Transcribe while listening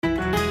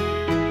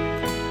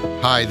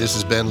Hi, this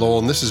is Ben Lowell,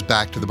 and this is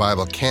Back to the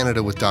Bible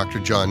Canada with Dr.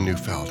 John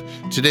Neufeld.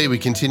 Today we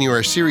continue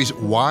our series,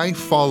 Why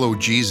Follow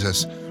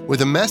Jesus,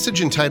 with a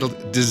message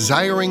entitled,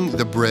 Desiring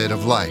the Bread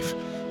of Life.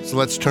 So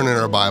let's turn in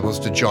our Bibles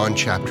to John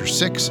chapter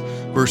 6,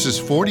 verses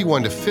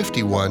 41 to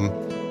 51,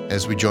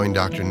 as we join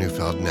Dr.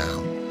 Neufeld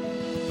now.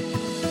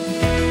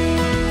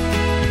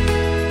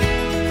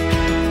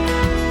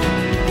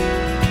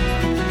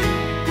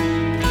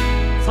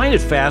 I find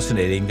it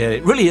fascinating that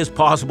it really is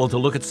possible to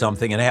look at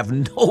something and have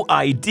no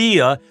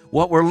idea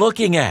what we're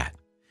looking at.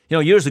 You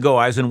know, years ago,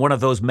 I was in one of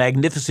those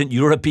magnificent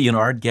European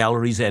art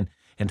galleries, and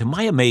to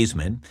my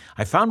amazement,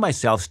 I found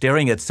myself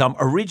staring at some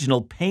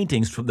original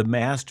paintings from the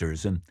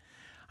masters. And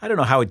I don't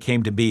know how it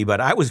came to be,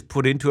 but I was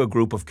put into a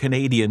group of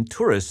Canadian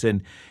tourists,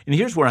 and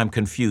here's where I'm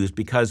confused,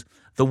 because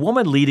the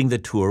woman leading the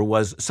tour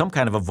was some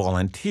kind of a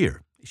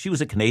volunteer. She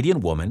was a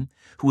Canadian woman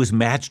who was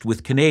matched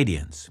with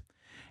Canadians.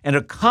 And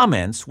her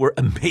comments were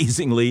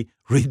amazingly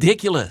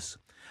ridiculous.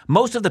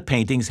 Most of the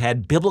paintings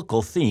had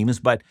biblical themes,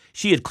 but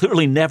she had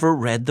clearly never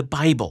read the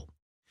Bible.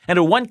 And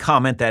her one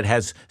comment that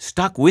has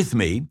stuck with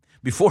me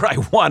before I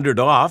wandered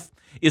off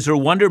is her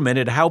wonderment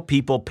at how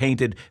people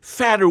painted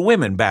fatter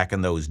women back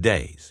in those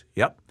days.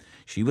 Yep,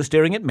 she was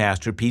staring at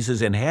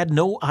masterpieces and had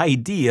no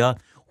idea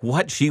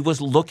what she was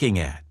looking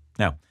at.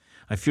 Now,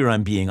 I fear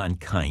I'm being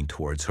unkind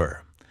towards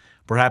her.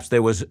 Perhaps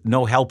there was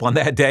no help on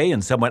that day,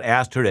 and someone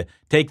asked her to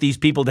take these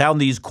people down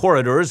these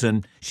corridors,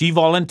 and she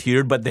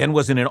volunteered, but then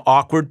was in an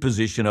awkward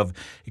position of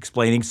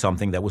explaining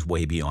something that was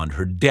way beyond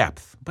her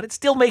depth. But it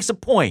still makes a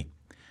point.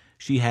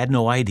 She had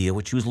no idea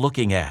what she was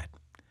looking at.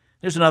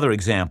 There's another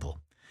example.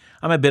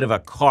 I'm a bit of a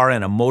car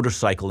and a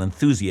motorcycle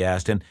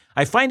enthusiast, and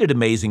I find it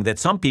amazing that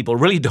some people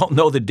really don't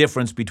know the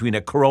difference between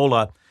a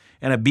Corolla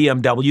and a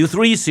BMW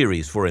 3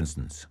 Series, for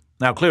instance.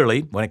 Now, clearly,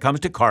 when it comes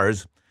to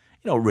cars,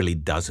 it really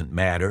doesn't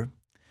matter.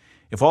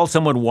 If all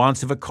someone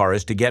wants of a car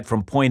is to get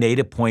from point A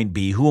to point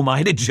B, who am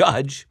I to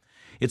judge?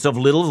 It's of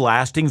little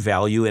lasting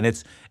value, and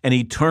it's an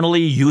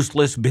eternally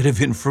useless bit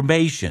of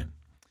information.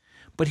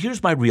 But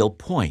here's my real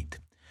point.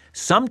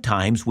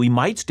 Sometimes we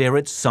might stare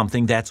at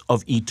something that's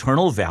of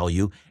eternal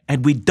value,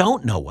 and we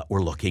don't know what we're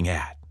looking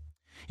at.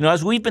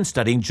 As we've been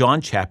studying John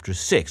chapter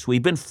 6,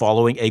 we've been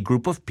following a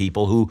group of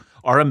people who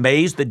are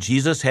amazed that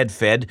Jesus had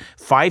fed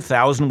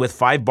 5,000 with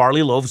 5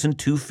 barley loaves and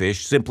 2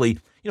 fish, simply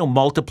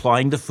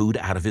multiplying the food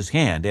out of his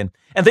hand. And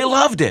they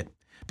loved it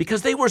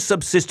because they were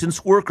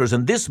subsistence workers,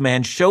 and this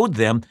man showed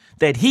them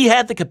that he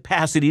had the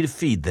capacity to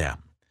feed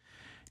them.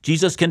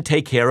 Jesus can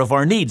take care of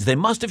our needs. They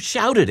must have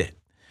shouted it.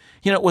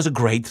 It was a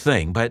great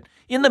thing, but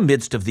in the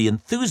midst of the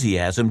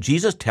enthusiasm,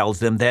 Jesus tells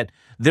them that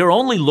they're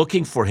only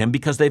looking for him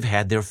because they've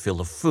had their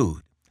fill of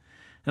food.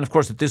 And of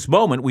course, at this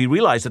moment, we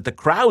realize that the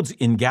crowds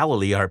in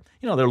Galilee are,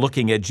 they're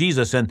looking at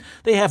Jesus, and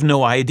they have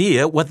no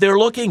idea what they're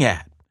looking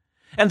at.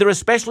 And they're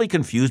especially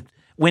confused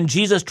when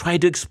Jesus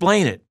tried to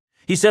explain it.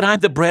 He said, I'm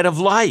the bread of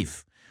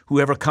life.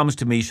 Whoever comes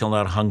to me shall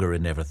not hunger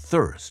and never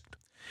thirst.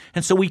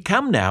 And so we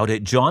come now to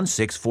John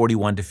 6,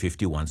 41 to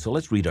 51. So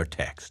let's read our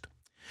text.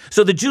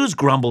 So the Jews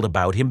grumbled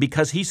about him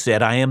because he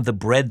said, I am the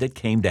bread that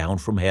came down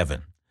from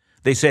heaven.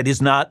 They said,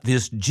 is not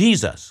this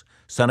Jesus,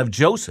 son of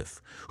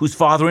Joseph, whose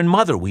father and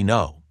mother we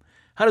know?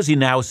 How does he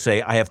now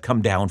say, I have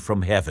come down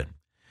from heaven?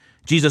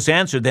 Jesus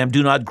answered them,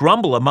 do not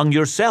grumble among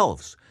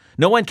yourselves.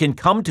 No one can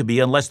come to me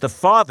unless the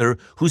Father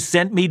who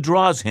sent me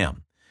draws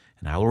him,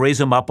 and I will raise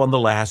him up on the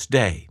last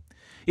day.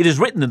 It is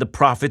written in the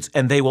prophets,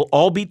 and they will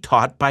all be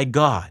taught by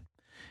God.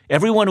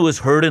 Everyone who has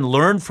heard and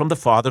learned from the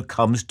Father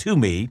comes to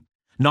me.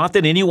 Not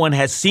that anyone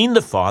has seen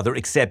the Father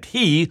except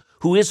he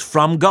who is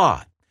from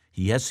God.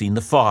 He has seen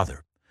the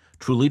Father.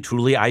 Truly,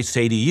 truly, I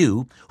say to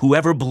you,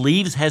 whoever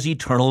believes has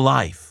eternal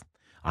life.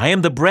 I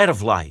am the bread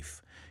of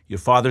life. Your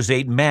fathers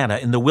ate manna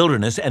in the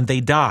wilderness, and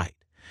they died.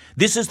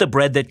 This is the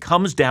bread that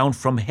comes down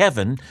from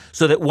heaven,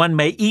 so that one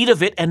may eat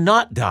of it and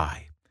not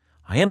die.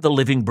 I am the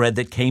living bread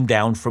that came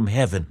down from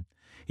heaven.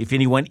 If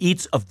anyone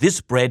eats of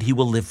this bread, he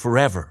will live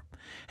forever.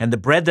 And the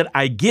bread that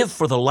I give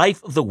for the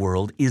life of the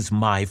world is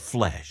my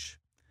flesh.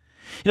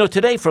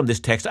 Today from this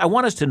text, I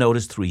want us to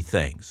notice 3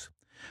 things.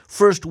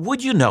 First,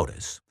 would you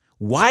notice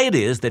why it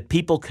is that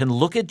people can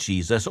look at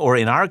Jesus, or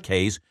in our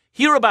case,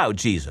 hear about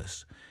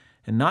Jesus,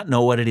 and not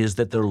know what it is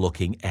that they're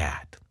looking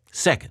at?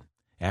 Second,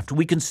 after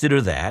we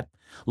consider that,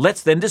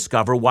 let's then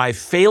discover why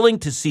failing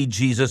to see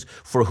Jesus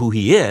for who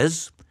he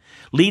is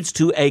leads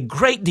to a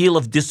great deal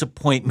of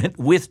disappointment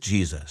with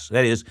Jesus.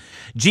 That is,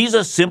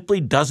 Jesus simply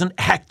doesn't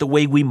act the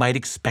way we might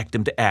expect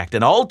him to act.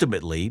 And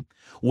ultimately,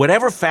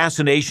 whatever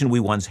fascination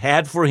we once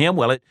had for him,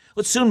 it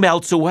soon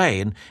melts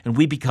away and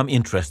we become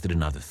interested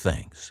in other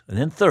things. And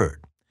then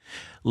third,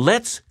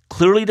 let's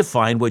clearly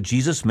define what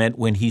Jesus meant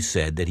when he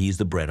said that he's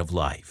the bread of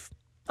life.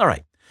 All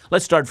right,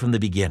 let's start from the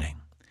beginning.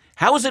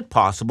 How is it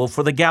possible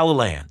for the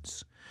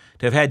Galileans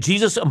to have had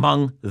Jesus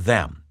among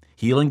them,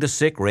 healing the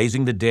sick,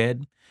 raising the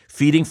dead,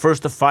 feeding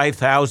first the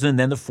 5,000 and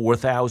then the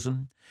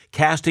 4,000,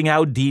 casting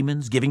out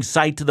demons, giving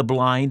sight to the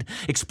blind,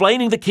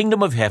 explaining the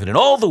kingdom of heaven, and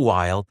all the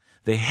while,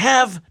 they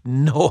have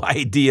no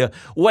idea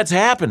what's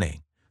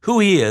happening, who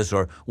he is,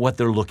 or what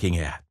they're looking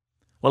at?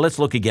 Well, let's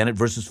look again at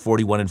verses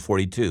 41 and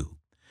 42.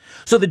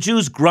 So the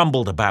Jews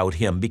grumbled about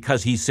him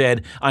because he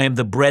said, I am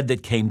the bread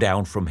that came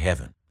down from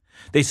heaven.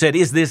 They said,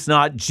 is this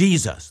not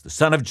Jesus, the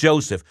son of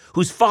Joseph,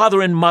 whose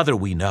father and mother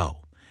we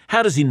know?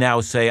 How does he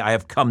now say, I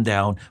have come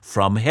down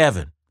from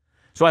heaven?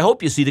 So I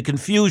hope you see the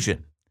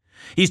confusion.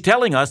 He's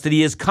telling us that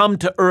he has come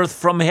to earth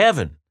from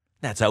heaven.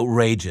 That's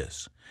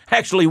outrageous.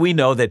 Actually, we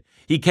know that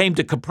he came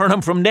to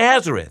Capernaum from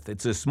Nazareth.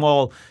 It's a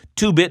small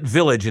two-bit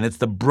village, and it's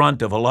the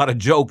brunt of a lot of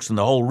jokes in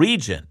the whole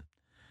region.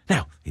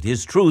 Now, it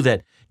is true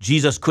that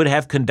Jesus could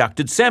have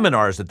conducted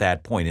seminars at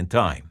that point in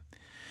time.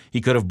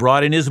 He could have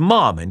brought in his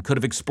mom and could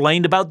have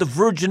explained about the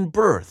virgin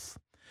birth.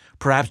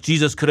 Perhaps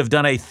Jesus could have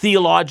done a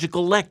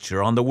theological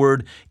lecture on the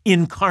word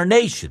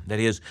incarnation, that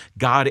is,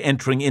 God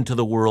entering into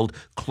the world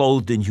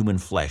clothed in human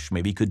flesh.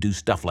 Maybe he could do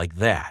stuff like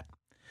that.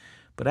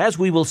 But as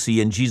we will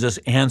see in Jesus'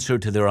 answer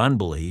to their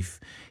unbelief,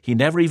 he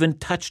never even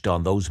touched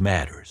on those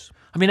matters.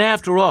 I mean,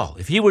 after all,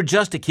 if he were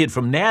just a kid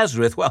from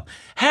Nazareth, well,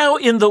 how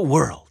in the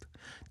world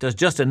does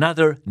just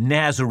another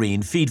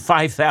Nazarene feed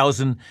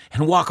 5,000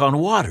 and walk on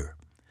water?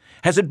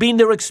 Has it been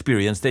their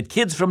experience that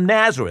kids from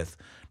Nazareth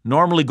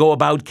normally go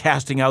about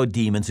casting out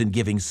demons and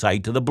giving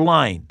sight to the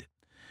blind?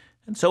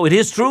 And so it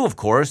is true, of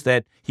course,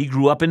 that he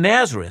grew up in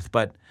Nazareth,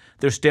 but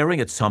they're staring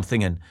at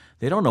something and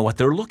they don't know what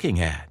they're looking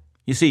at.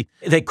 You see,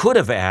 they could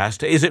have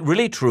asked, is it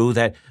really true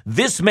that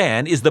this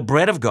man is the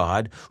bread of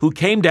God who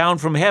came down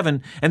from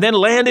heaven and then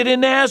landed in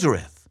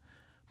Nazareth?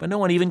 But no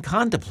one even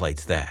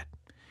contemplates that.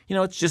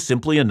 It's just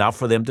simply enough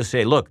for them to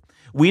say, look,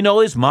 we know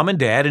his mom and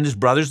dad and his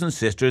brothers and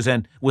sisters,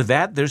 and with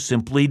that, they're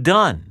simply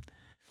done.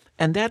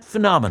 And that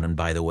phenomenon,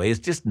 by the way, is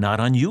just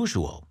not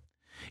unusual.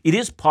 It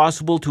is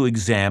possible to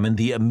examine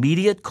the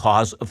immediate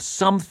cause of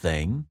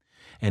something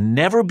and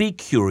never be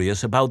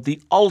curious about the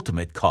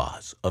ultimate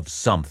cause of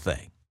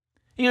something.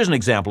 Here's an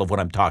example of what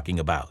I'm talking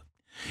about.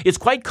 It's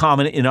quite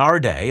common in our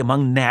day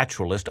among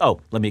naturalists.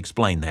 Let me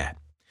explain that.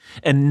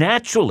 A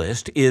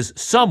naturalist is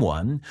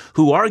someone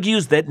who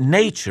argues that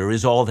nature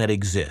is all that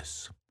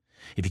exists.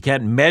 If you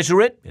can't measure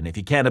it, and if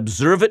you can't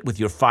observe it with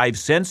your five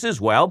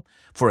senses, well,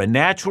 for a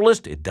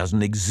naturalist, it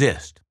doesn't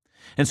exist.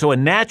 And so a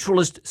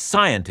naturalist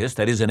scientist,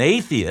 that is an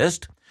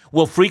atheist,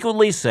 will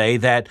frequently say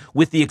that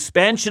with the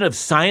expansion of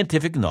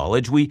scientific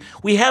knowledge, we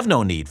have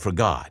no need for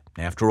God.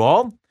 After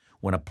all,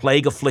 when a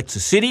plague afflicts a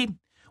city,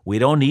 we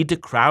don't need to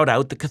crowd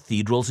out the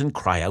cathedrals and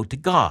cry out to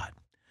God.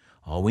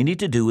 All we need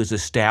to do is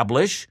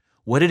establish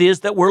what it is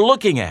that we're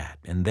looking at,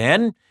 and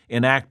then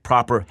enact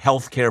proper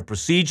healthcare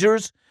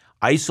procedures,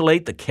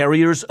 isolate the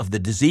carriers of the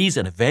disease,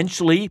 and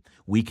eventually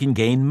we can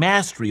gain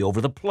mastery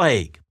over the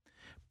plague.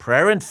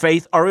 Prayer and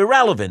faith are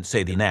irrelevant,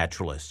 say the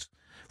naturalists,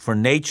 for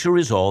nature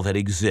is all that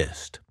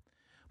exists.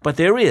 But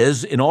there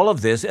is, in all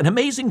of this, an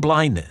amazing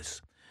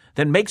blindness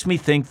that makes me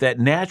think that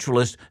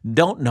naturalists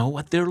don't know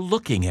what they're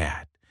looking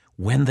at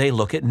when they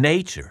look at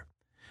nature.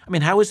 I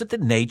mean, how is it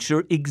that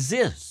nature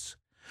exists?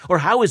 Or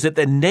how is it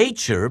that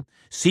nature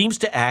seems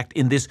to act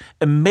in this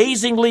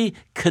amazingly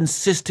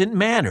consistent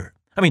manner?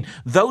 I mean,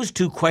 those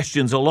two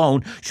questions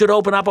alone should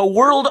open up a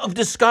world of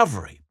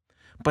discovery.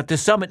 But to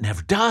some, it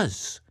never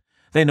does.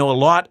 They know a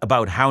lot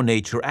about how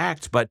nature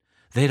acts, but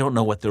they don't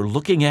know what they're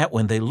looking at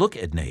when they look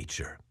at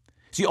nature.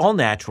 See, all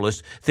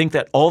naturalists think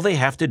that all they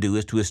have to do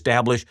is to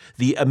establish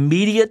the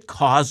immediate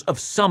cause of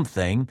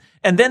something,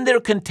 and then they're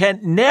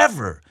content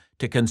never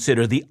to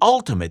consider the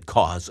ultimate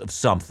cause of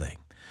something.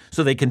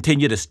 So they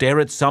continue to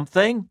stare at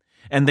something,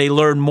 and they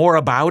learn more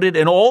about it,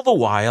 and all the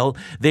while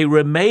they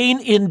remain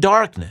in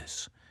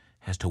darkness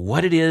as to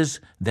what it is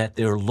that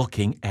they're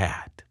looking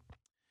at.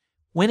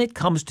 When it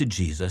comes to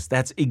Jesus,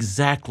 that's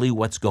exactly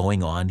what's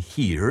going on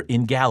here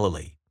in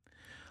Galilee.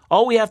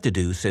 All we have to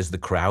do, says the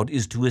crowd,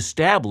 is to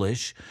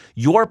establish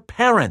your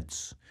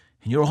parents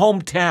in your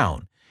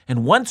hometown.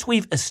 And once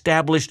we've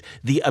established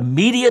the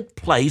immediate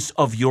place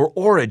of your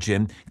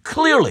origin,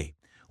 clearly,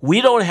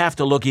 we don't have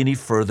to look any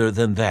further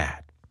than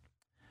that.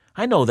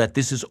 I know that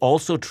this is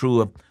also true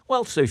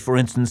of, say, for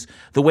instance,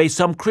 the way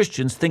some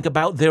Christians think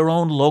about their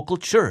own local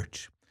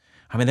church.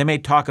 I mean, they may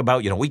talk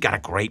about, we got a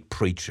great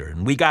preacher,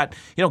 and we got,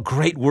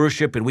 great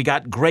worship, and we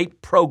got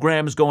great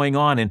programs going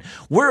on, and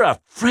we're a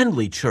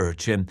friendly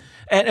church, and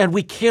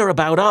we care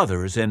about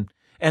others, and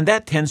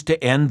that tends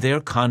to end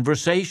their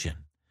conversation.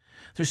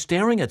 They're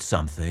staring at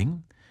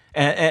something,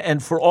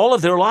 and for all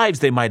of their lives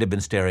they might have been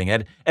staring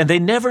at it, and they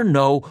never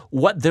know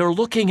what they're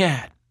looking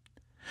at.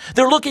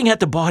 They're looking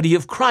at the body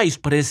of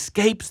Christ, but it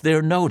escapes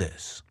their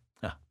notice.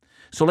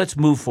 So let's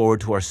move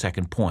forward to our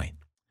second point.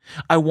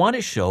 I want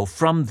to show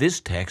from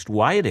this text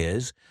why it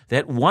is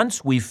that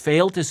once we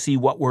fail to see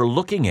what we're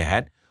looking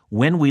at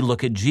when we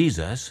look at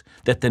Jesus,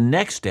 that the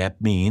next step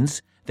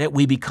means that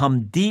we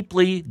become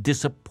deeply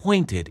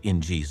disappointed in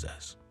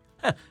Jesus.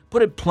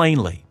 Put it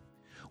plainly,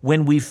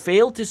 when we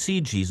fail to see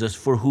Jesus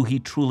for who he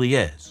truly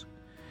is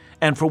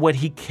and for what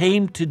he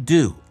came to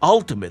do,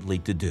 ultimately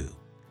to do,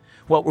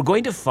 well, we're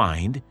going to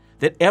find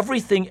that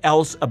everything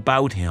else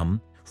about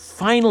him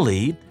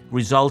finally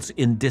results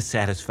in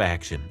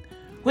dissatisfaction.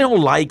 We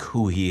don't like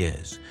who he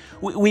is.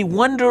 We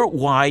wonder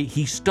why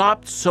he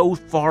stopped so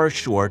far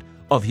short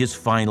of his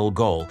final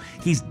goal.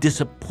 He's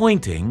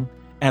disappointing,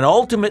 and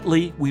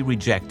ultimately we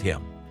reject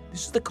him.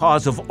 This is the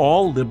cause of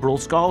all liberal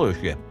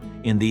scholarship.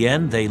 In the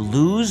end, they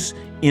lose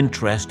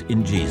interest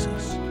in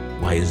Jesus.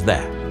 Why is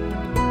that?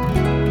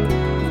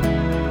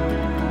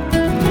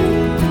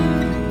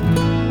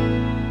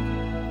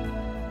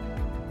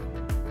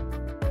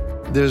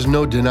 There's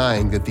no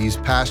denying that these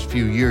past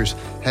few years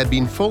have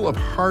been full of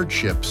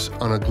hardships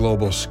on a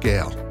global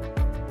scale.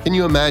 Can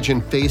you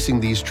imagine facing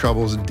these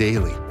troubles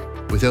daily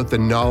without the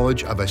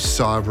knowledge of a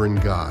sovereign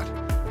God?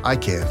 I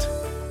can't.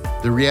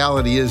 The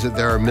reality is that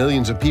there are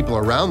millions of people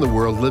around the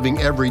world living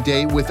every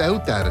day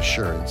without that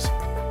assurance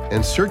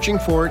and searching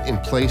for it in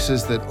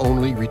places that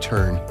only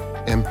return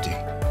empty.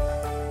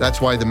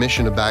 That's why the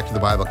mission of Back to the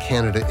Bible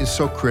Canada is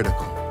so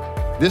critical.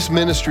 This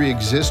ministry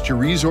exists to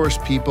resource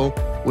people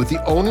with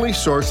the only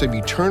source of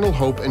eternal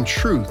hope and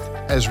truth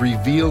as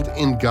revealed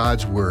in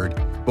God's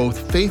Word,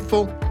 both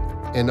faithful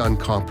and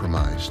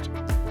uncompromised.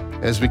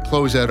 As we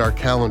close out our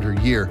calendar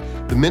year,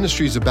 the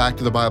ministries of Back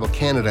to the Bible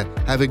Canada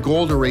have a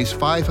goal to raise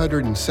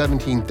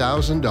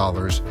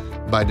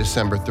 $517,000 by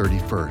December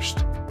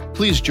 31st.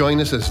 Please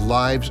join us as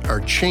lives are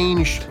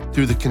changed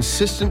through the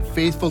consistent,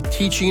 faithful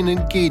teaching and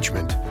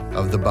engagement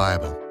of the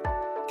Bible.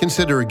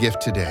 Consider a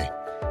gift today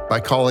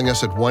by calling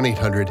us at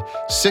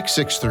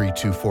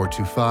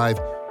 1-800-663-2425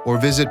 or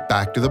visit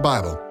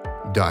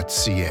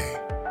backtothebible.ca.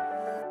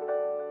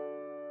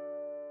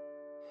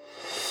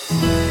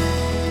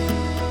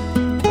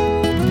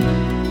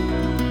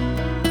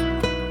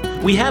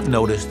 We have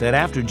noticed that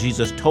after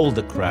Jesus told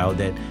the crowd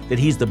that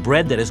he's the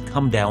bread that has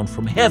come down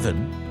from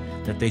heaven,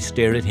 that they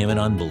stared at him in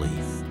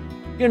unbelief.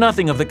 You're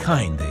nothing of the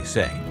kind, they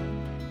say.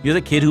 You're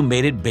the kid who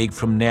made it big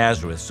from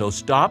Nazareth, so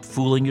stop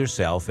fooling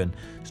yourself and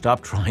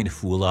stop trying to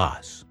fool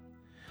us.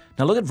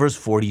 Now look at verse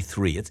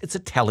 43. It's a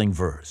telling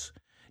verse.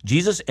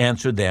 Jesus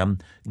answered them,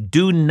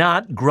 "Do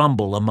not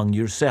grumble among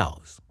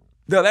yourselves."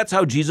 Now, that's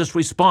how Jesus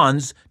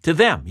responds to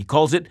them. He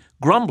calls it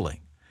grumbling.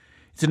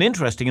 It's an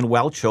interesting and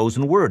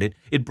well-chosen word.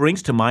 It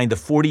brings to mind the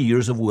 40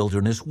 years of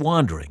wilderness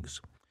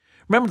wanderings.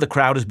 Remember, the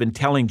crowd has been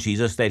telling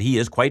Jesus that he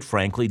is, quite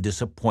frankly,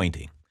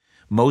 disappointing.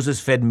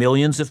 Moses fed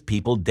millions of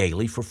people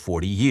daily for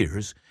 40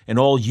 years, and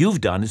all you've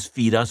done is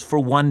feed us for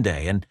one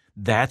day, and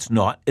that's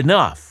not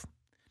enough.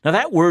 Now,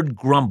 that word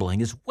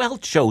grumbling is well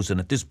chosen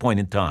at this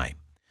point in time.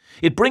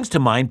 It brings to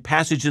mind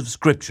passages of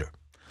Scripture,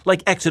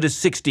 like Exodus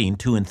 16,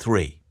 2 and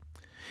 3.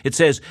 It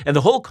says, "And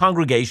the whole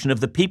congregation of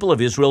the people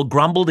of Israel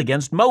grumbled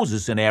against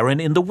Moses and Aaron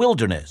in the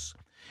wilderness.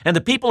 And the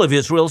people of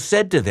Israel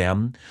said to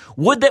them,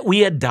 'Would that we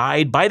had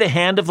died by the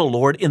hand of the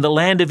Lord in the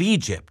land of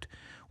Egypt,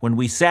 when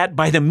we sat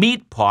by the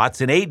meat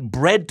pots and ate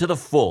bread to the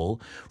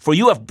full, for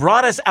you have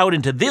brought us out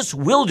into this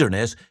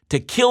wilderness to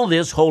kill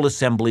this whole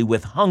assembly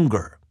with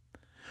hunger.'"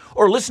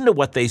 Or listen to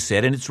what they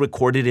said, and it's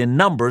recorded in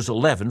Numbers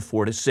 11,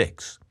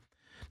 4-6.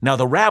 "Now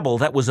the rabble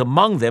that was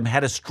among them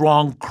had a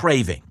strong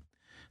craving.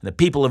 And the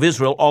people of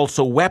Israel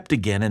also wept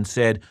again and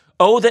said,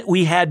 'Oh, that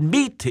we had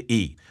meat to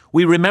eat.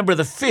 We remember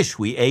the fish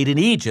we ate in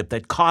Egypt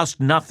that cost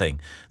nothing,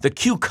 the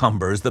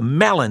cucumbers, the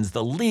melons,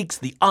 the leeks,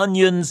 the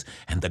onions,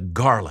 and the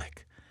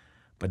garlic.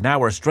 But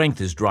now our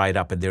strength is dried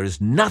up, and there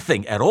is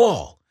nothing at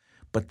all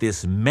but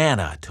this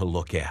manna to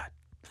look at.'"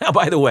 Now,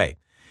 by the way,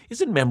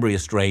 isn't memory a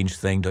strange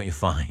thing, don't you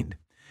find?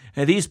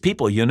 And these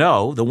people,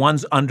 the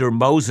ones under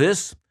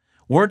Moses,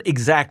 weren't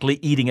exactly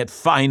eating at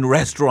fine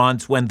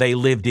restaurants when they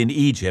lived in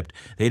Egypt.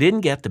 They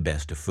didn't get the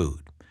best of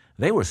food.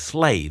 They were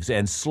slaves,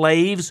 and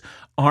slaves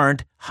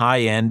aren't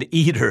high-end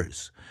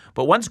eaters.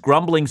 But once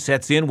grumbling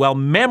sets in,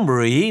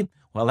 memory,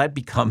 that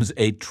becomes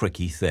a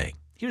tricky thing.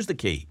 Here's the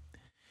key.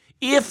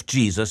 If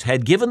Jesus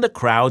had given the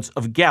crowds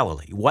of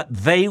Galilee what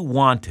they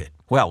wanted,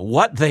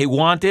 what they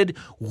wanted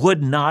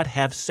would not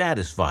have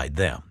satisfied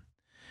them.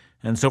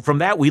 And so from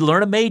that, we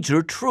learn a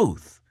major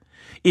truth.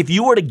 If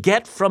you were to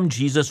get from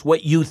Jesus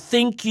what you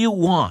think you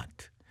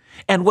want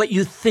and what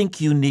you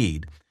think you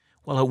need,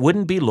 it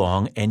wouldn't be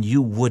long and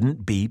you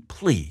wouldn't be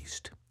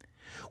pleased.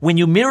 When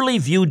you merely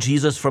view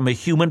Jesus from a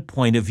human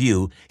point of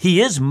view,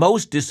 he is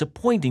most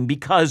disappointing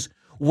because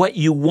what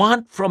you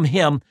want from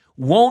him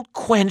won't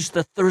quench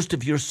the thirst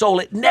of your soul.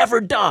 It never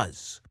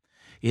does.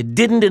 It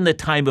didn't in the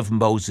time of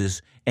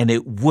Moses, and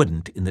it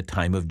wouldn't in the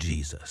time of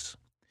Jesus.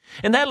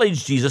 And that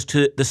leads Jesus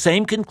to the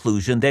same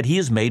conclusion that he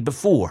has made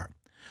before.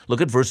 Look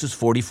at verses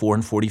 44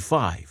 and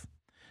 45.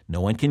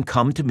 "No one can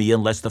come to me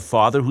unless the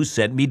Father who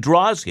sent me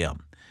draws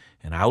him,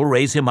 and I will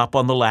raise him up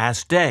on the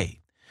last day.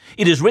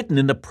 It is written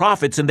in the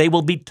prophets, and they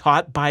will be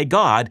taught by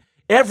God.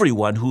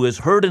 Everyone who has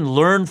heard and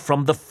learned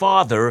from the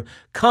Father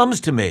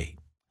comes to me."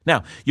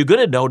 Now, you're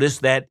going to notice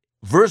that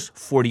verse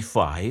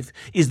 45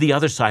 is the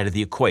other side of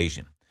the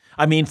equation.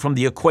 From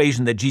the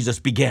equation that Jesus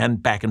began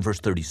back in verse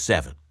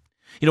 37.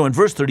 In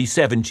verse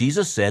 37,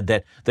 Jesus said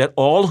that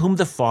all whom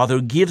the Father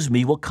gives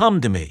me will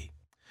come to me.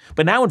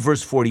 But now in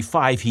verse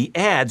 45, he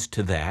adds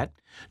to that,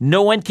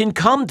 "No one can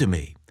come to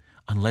me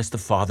unless the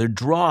Father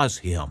draws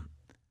him."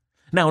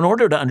 Now, in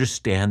order to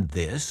understand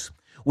this,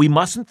 we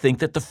mustn't think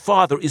that the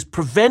Father is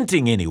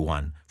preventing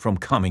anyone from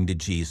coming to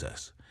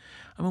Jesus.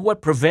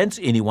 What prevents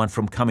anyone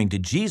from coming to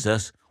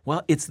Jesus?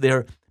 Well, it's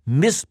their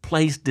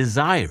misplaced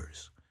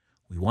desires.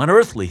 We want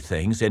earthly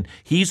things, and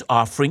he's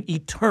offering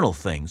eternal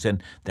things,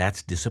 and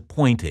that's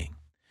disappointing.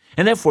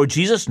 And therefore,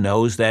 Jesus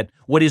knows that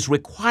what is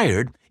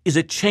required is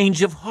a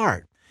change of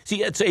heart.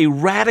 See, it's a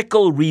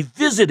radical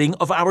revisiting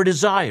of our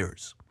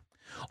desires.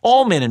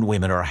 All men and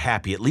women are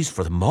happy, at least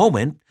for the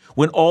moment,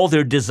 when all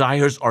their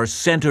desires are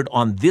centered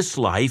on this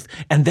life,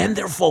 and then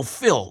they're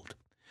fulfilled.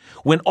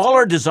 When all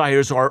our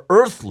desires are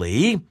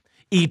earthly,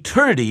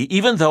 eternity,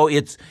 even though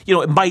it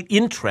might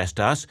interest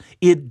us,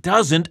 it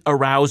doesn't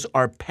arouse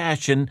our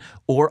passion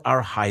or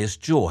our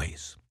highest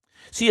joys.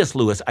 C.S.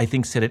 Lewis, I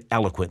think, said it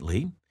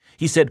eloquently.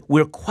 He said,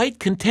 we're quite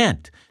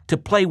content to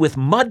play with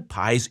mud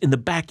pies in the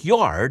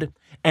backyard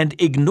and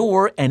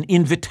ignore an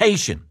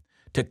invitation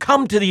to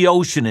come to the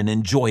ocean and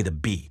enjoy the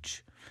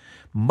beach.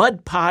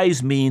 Mud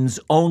pies means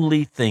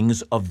only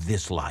things of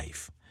this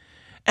life.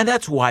 And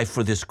that's why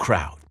for this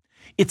crowd,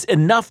 it's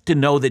enough to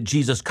know that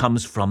Jesus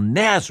comes from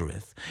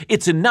Nazareth.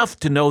 It's enough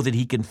to know that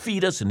he can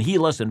feed us and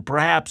heal us, and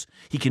perhaps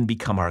he can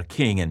become our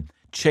king and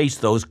chase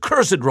those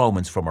cursed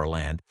Romans from our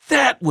land.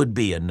 That would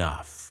be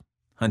enough.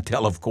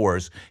 Until, of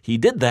course, he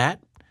did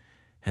that,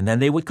 and then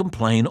they would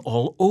complain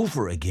all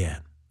over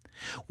again.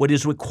 What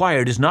is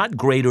required is not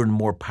greater and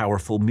more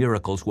powerful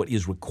miracles. What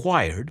is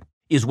required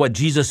is what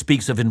Jesus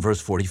speaks of in verse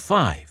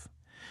 45.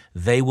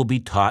 They will be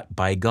taught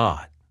by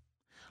God.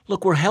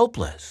 Look, we're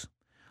helpless.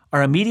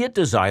 Our immediate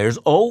desires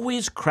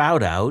always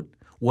crowd out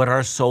what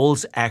our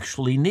souls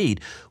actually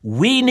need.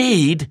 We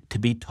need to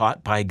be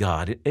taught by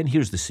God. And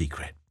here's the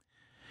secret.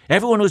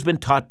 Everyone who's been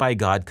taught by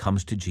God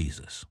comes to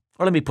Jesus.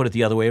 Or let me put it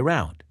the other way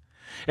around.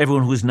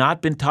 Everyone who's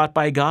not been taught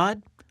by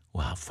God,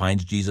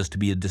 finds Jesus to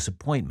be a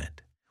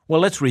disappointment. Well,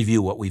 let's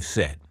review what we've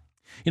said.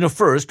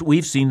 First,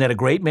 we've seen that a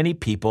great many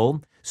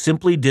people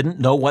simply didn't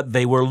know what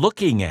they were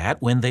looking at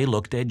when they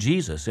looked at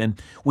Jesus.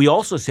 And we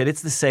also said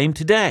it's the same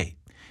today.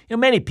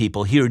 Many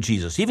people hear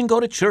Jesus, even go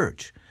to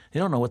church. They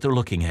don't know what they're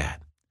looking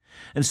at.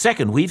 And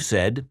second, we've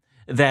said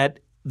that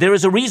there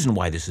is a reason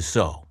why this is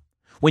so.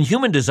 When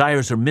human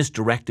desires are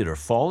misdirected or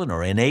fallen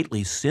or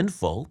innately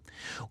sinful,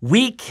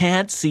 we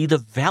can't see the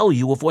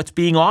value of what's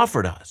being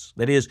offered us.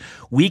 That is,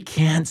 we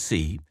can't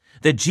see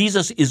that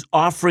Jesus is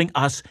offering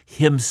us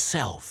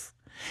himself.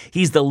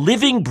 He's the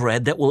living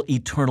bread that will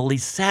eternally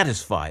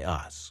satisfy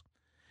us.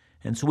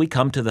 And so we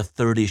come to the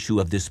third issue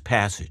of this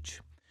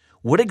passage.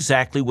 What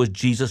exactly was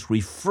Jesus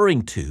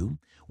referring to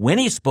when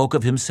he spoke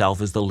of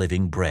himself as the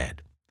living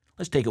bread?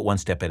 Let's take it one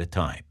step at a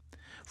time.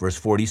 Verse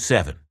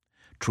 47,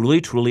 truly,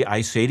 truly,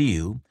 I say to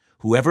you,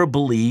 whoever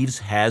believes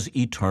has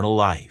eternal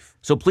life.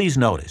 So please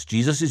notice,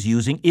 Jesus is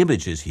using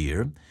images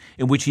here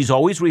in which he's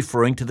always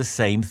referring to the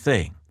same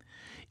thing.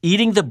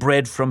 Eating the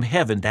bread from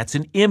heaven, that's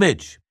an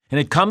image, and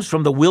it comes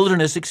from the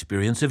wilderness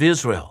experience of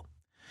Israel.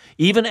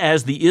 Even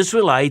as the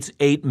Israelites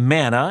ate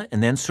manna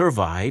and then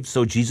survived,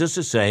 so Jesus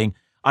is saying,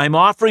 I'm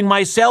offering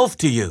myself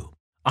to you.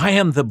 I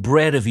am the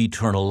bread of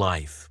eternal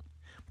life.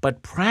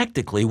 But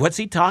practically, what's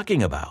he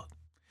talking about?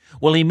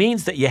 Well, he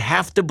means that you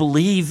have to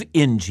believe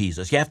in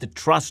Jesus. You have to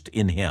trust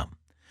in him.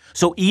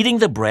 So eating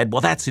the bread,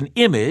 that's an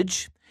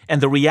image,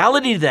 and the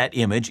reality of that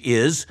image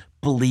is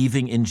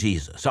believing in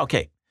Jesus.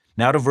 Okay,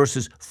 now to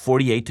verses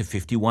 48 to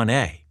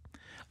 51a.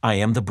 I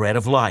am the bread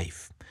of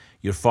life.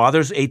 Your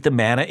fathers ate the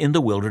manna in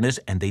the wilderness,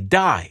 and they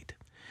died.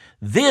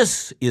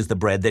 This is the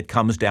bread that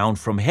comes down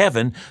from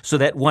heaven so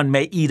that one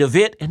may eat of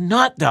it and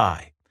not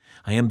die.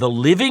 I am the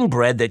living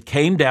bread that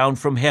came down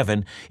from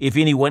heaven. If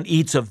anyone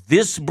eats of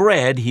this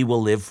bread, he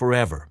will live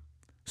forever.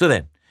 So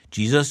then,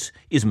 Jesus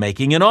is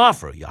making an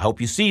offer. I hope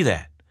you see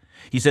that.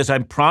 He says,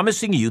 I'm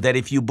promising you that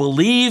if you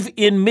believe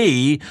in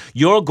me,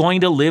 you're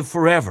going to live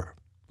forever.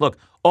 Look,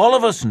 all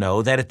of us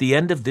know that at the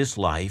end of this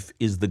life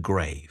is the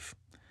grave.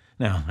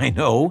 Now, I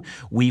know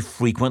we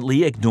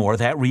frequently ignore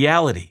that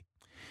reality.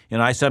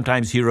 I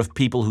sometimes hear of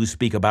people who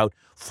speak about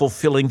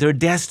fulfilling their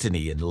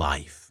destiny in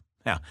life.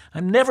 Now,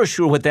 I'm never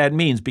sure what that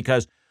means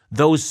because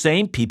those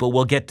same people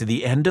will get to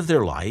the end of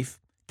their life,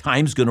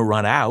 time's going to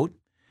run out,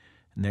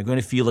 and they're going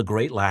to feel a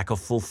great lack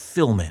of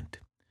fulfillment.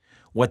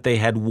 What they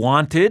had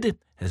wanted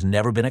has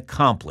never been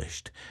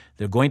accomplished.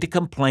 They're going to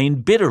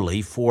complain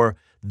bitterly, for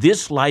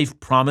this life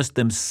promised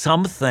them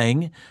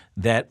something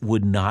that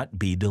would not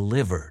be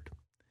delivered.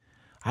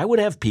 I would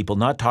have people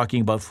not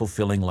talking about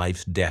fulfilling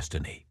life's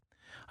destiny.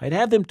 I'd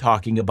have them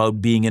talking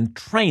about being in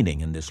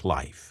training in this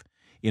life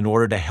in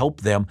order to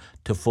help them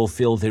to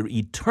fulfill their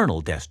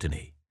eternal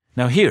destiny.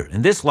 Now here,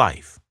 in this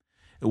life,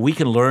 we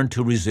can learn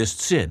to resist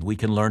sin. We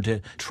can learn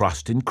to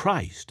trust in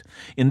Christ.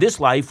 In this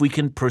life, we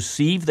can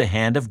perceive the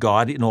hand of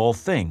God in all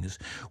things.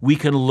 We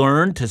can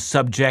learn to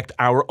subject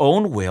our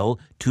own will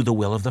to the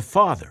will of the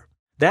Father.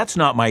 That's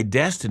not my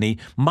destiny.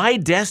 My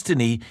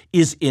destiny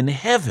is in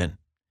heaven.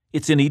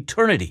 It's in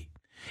eternity.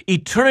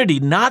 Eternity,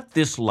 not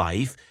this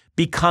life,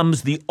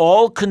 becomes the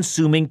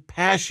all-consuming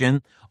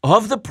passion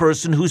of the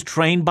person who's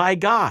trained by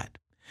God.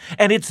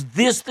 And it's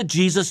this that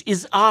Jesus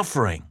is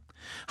offering.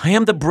 I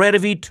am the bread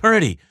of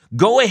eternity.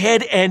 Go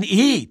ahead and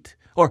eat,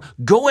 or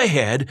go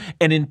ahead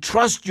and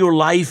entrust your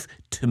life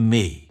to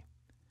me.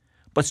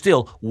 But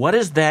still, what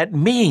does that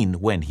mean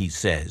when he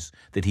says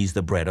that he's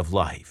the bread of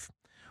life?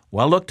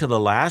 Well, look to the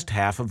last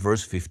half of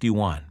verse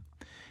 51.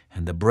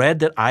 And the bread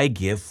that I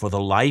give for the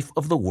life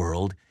of the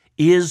world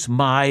is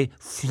my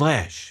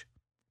flesh.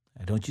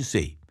 Now, don't you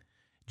see?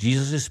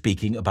 Jesus is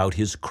speaking about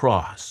his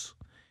cross.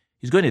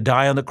 He's going to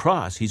die on the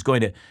cross. He's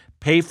going to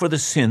pay for the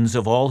sins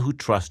of all who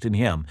trust in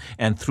him.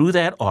 And through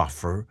that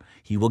offer,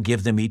 he will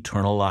give them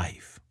eternal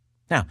life.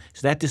 Now,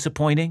 is that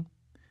disappointing?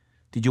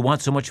 Did you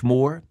want so much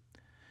more?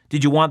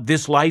 Did you want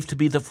this life to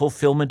be the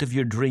fulfillment of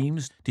your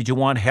dreams? Did you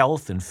want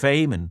health and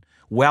fame and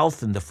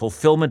wealth and the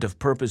fulfillment of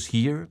purpose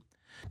here?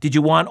 Did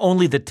you want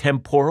only the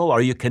temporal?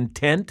 Are you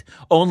content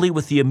only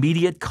with the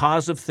immediate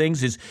cause of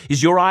things?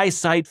 Is your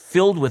eyesight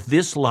filled with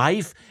this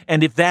life?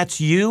 And if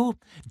that's you,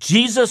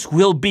 Jesus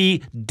will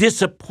be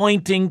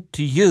disappointing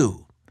to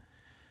you.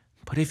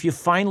 But if you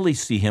finally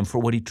see him for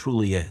what he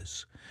truly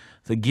is,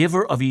 the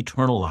giver of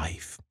eternal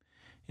life,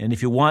 and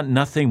if you want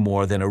nothing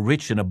more than a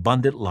rich and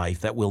abundant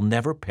life that will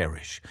never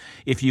perish,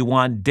 if you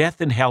want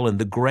death and hell and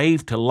the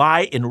grave to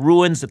lie in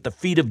ruins at the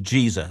feet of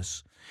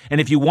Jesus,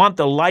 and if you want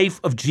the life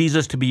of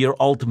Jesus to be your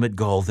ultimate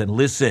goal, then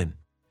listen,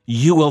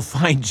 you will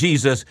find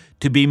Jesus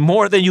to be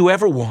more than you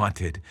ever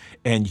wanted,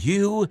 and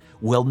you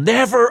will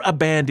never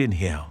abandon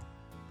him.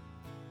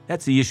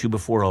 That's the issue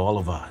before all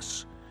of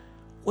us.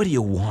 What do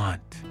you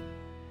want?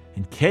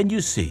 And can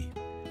you see,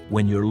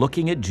 when you're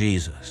looking at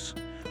Jesus,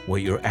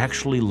 what you're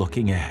actually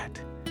looking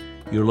at?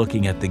 You're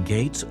looking at the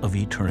gates of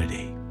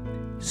eternity.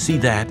 See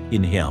that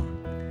in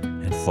him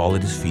and fall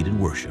at his feet in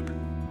worship.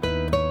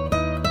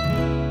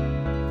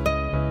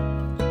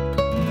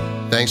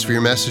 Thanks for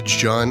your message,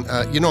 John.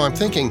 I'm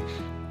thinking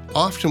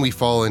often we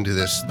fall into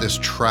this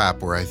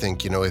trap where I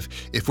think,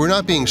 if we're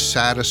not being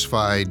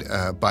satisfied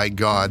by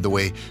God the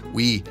way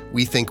we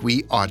think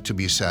we ought to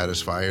be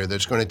satisfied, or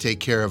that's going to take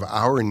care of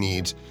our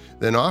needs,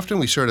 then often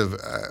we sort of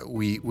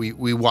we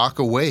walk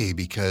away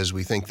because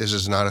we think this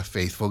is not a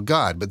faithful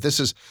God. But this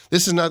is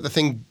not the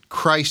thing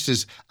Christ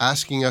is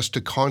asking us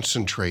to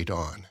concentrate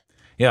on.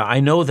 Yeah, I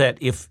know that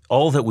if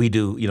all that we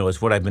do,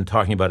 is what I've been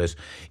talking about, is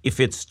if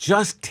it's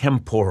just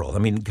temporal,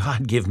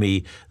 God, give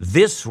me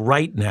this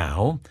right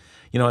now,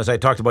 as I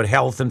talked about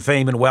health and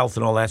fame and wealth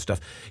and all that stuff,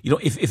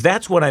 if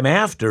that's what I'm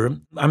after,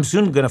 I'm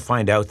soon going to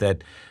find out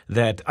that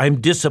I'm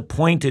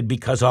disappointed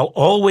because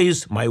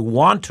my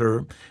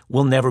wanter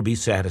will never be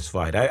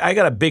satisfied. I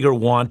got a bigger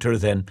wanter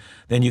than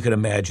you can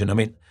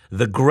imagine.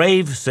 The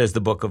grave, says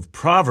the book of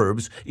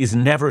Proverbs, is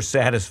never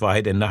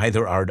satisfied, and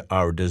neither are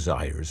our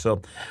desires.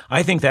 So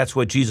I think that's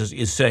what Jesus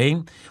is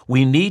saying.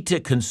 We need to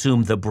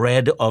consume the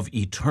bread of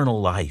eternal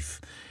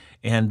life.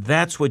 And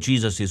that's what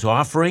Jesus is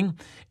offering.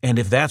 And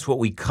if that's what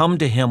we come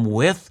to him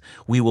with,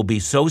 we will be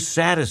so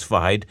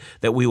satisfied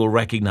that we will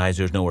recognize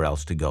there's nowhere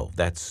else to go.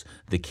 That's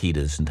the key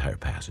to this entire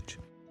passage.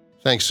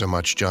 Thanks so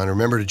much, John.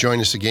 Remember to join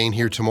us again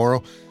here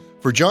tomorrow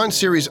for John's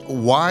series,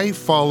 Why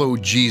Follow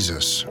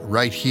Jesus,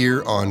 right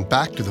here on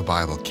Back to the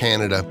Bible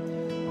Canada,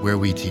 where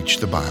we teach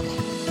the Bible.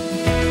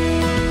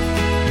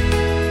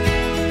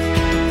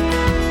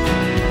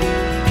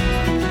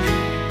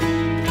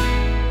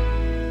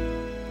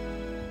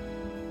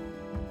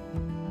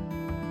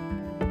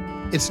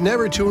 It's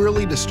never too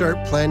early to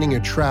start planning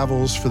your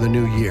travels for the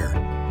new year,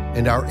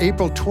 and our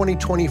April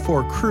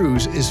 2024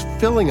 cruise is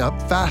filling up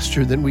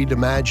faster than we'd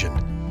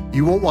imagined.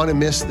 You won't want to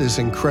miss this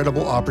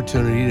incredible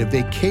opportunity to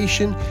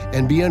vacation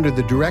and be under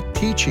the direct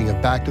teaching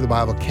of Back to the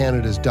Bible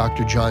Canada's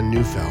Dr. John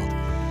Neufeld.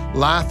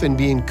 Laugh and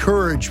be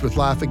encouraged with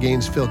Laugh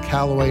Again's Phil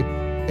Calloway,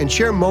 and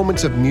share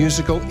moments of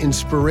musical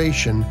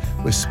inspiration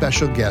with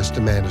special guest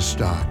Amanda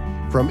Stott.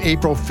 From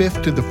April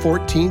 5th to the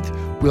 14th,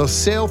 we'll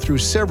sail through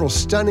several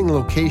stunning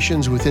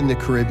locations within the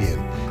Caribbean,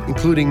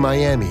 including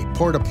Miami,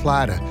 Puerto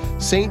Plata,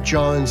 St.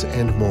 John's,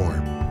 and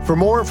more. For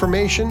more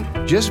information,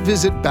 just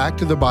visit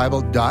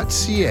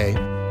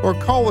backtothebible.ca or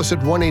call us at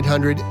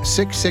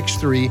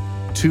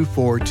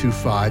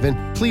 1-800-663-2425.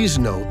 And please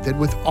note that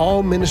with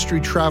all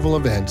ministry travel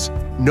events,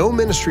 no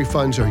ministry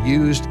funds are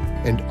used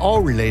and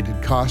all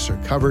related costs are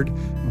covered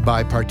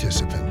by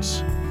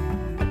participants.